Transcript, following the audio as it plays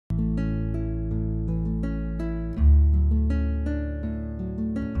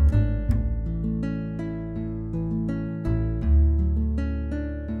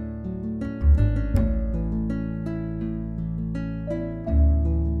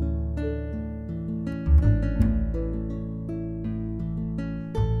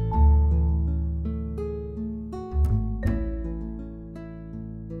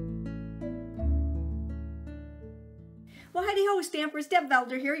Hello Stampers, Deb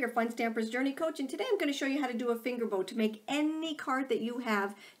Valder here, your Fun Stampers Journey Coach, and today I'm going to show you how to do a finger bow to make any card that you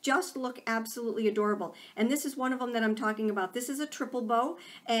have just look absolutely adorable. And this is one of them that I'm talking about. This is a triple bow,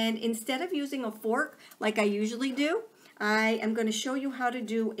 and instead of using a fork like I usually do, I am going to show you how to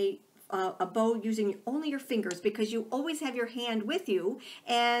do a bow using only your fingers, because you always have your hand with you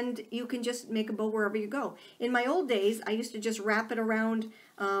and you can just make a bow wherever you go. In my old days, I used to just wrap it around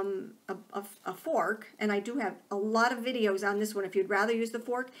a fork, and I do have a lot of videos on this one. If you'd rather use the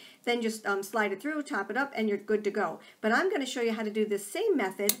fork, then just slide it through, top it up, and you're good to go. But I'm going to show you how to do this same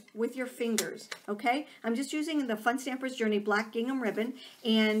method with your fingers, okay? I'm just using the Fun Stampers Journey black gingham ribbon,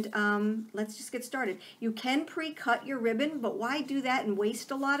 and let's just get started. You can pre-cut your ribbon, but why do that and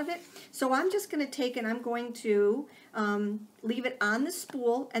waste a lot of it? So I'm just going to take and I'm going to leave it on the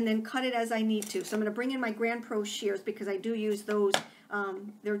spool and then cut it as I need to. So I'm going to bring in my Grand Pro shears, because I do use those.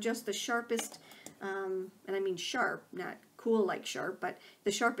 They're just the sharpest, and I mean sharp, not cool like sharp, but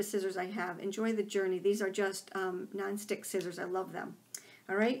the sharpest scissors I have. Enjoy the journey. These are just non-stick scissors. I love them.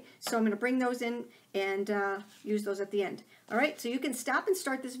 All right, so I'm going to bring those in and use those at the end. All right, so you can stop and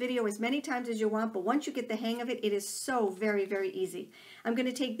start this video as many times as you want, but once you get the hang of it, it is so very, very easy. I'm going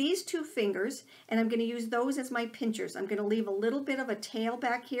to take these two fingers and I'm going to use those as my pinchers. I'm going to leave a little bit of a tail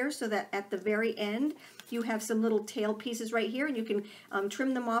back here so that at the very end you have some little tail pieces right here, and you can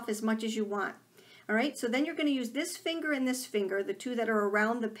trim them off as much as you want. All right, so then you're going to use this finger and this finger, the two that are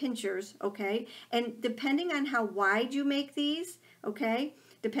around the pinchers, okay? And depending on how wide you make these, okay,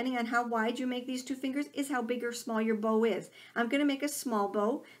 depending on how wide you make these two fingers is how big or small your bow is. I'm going to make a small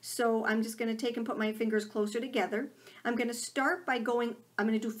bow, so I'm just going to take and put my fingers closer together. I'm going to start by going, I'm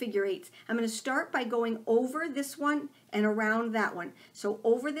going to do figure eights. I'm going to start by going over this one and around that one. So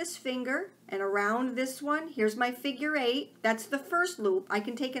over this finger and around this one, here's my figure eight. That's the first loop. I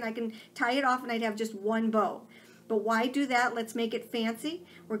can take and I can tie it off and I'd have just one bow. But why do that? Let's make it fancy.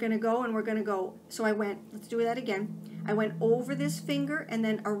 We're going to go and we're going to go. So I went, let's do that again. I went over this finger and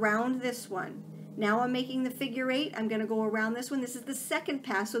then around this one. Now I'm making the figure eight. I'm going to go around this one. This is the second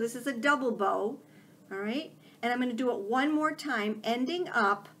pass, so this is a double bow. All right? And I'm going to do it one more time, ending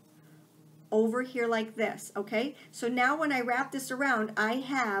up over here like this. Okay? So now when I wrap this around, I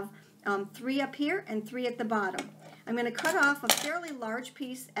have 3 up here and 3 at the bottom. I'm going to cut off a fairly large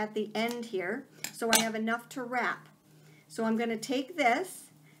piece at the end here, so I have enough to wrap. So I'm going to take this,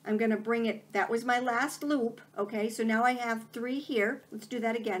 I'm going to bring it, that was my last loop, okay, so now I have 3 here. Let's do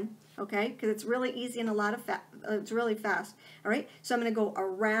that again, okay, because it's really easy and a lot of it's really fast. All right, so I'm going to go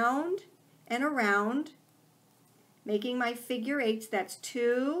around and around, making my figure eights. That's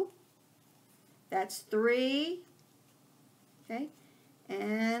 2, that's 3, okay,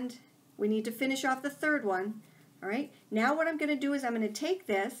 and we need to finish off the third one. All right, now what I'm going to do is I'm going to take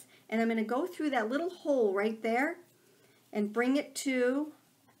this and I'm going to go through that little hole right there and bring it to,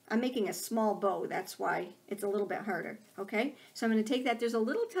 I'm making a small bow, that's why it's a little bit harder, okay? So I'm going to take that, there's a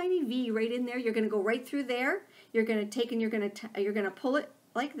little tiny V right in there, you're going to go right through there, you're going to take and you're going to pull it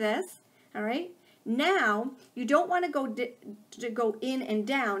like this, all right? Now, you don't want to go in and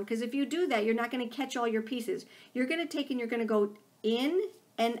down, because if you do that, you're not going to catch all your pieces. You're going to take and you're going to go in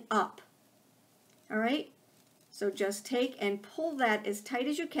and up, all right? So just take and pull that as tight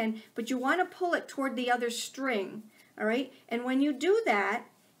as you can, but you want to pull it toward the other string, all right? And when you do that,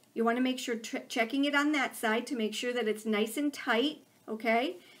 you want to make sure checking it on that side to make sure that it's nice and tight,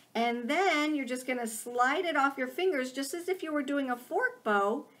 okay? And then you're just going to slide it off your fingers just as if you were doing a fork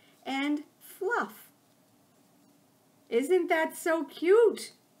bow and fluff. Isn't that so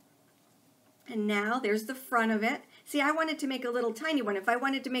cute? And now there's the front of it. See, I wanted to make a little tiny one. If I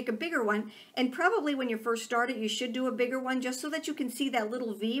wanted to make a bigger one, and probably when you first start it, you should do a bigger one just so that you can see that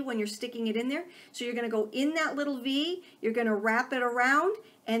little V when you're sticking it in there. So you're going to go in that little V, you're going to wrap it around,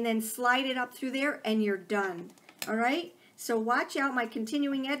 and then slide it up through there, and you're done. All right? So watch out my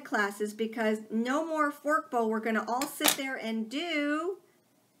continuing ed classes, because no more fork bow. We're going to all sit there and do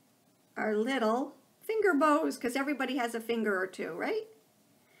our little finger bows, because everybody has a finger or two, right?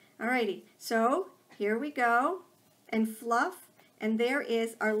 Alrighty, so here we go, and fluff, and there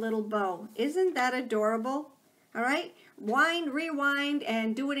is our little bow. Isn't that adorable? All right, wind, rewind,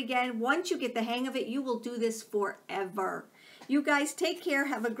 and do it again. Once you get the hang of it, you will do this forever. You guys take care,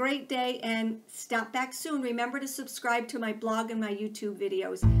 have a great day, and stop back soon. Remember to subscribe to my blog and my YouTube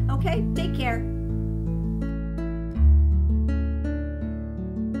videos. Okay, take care.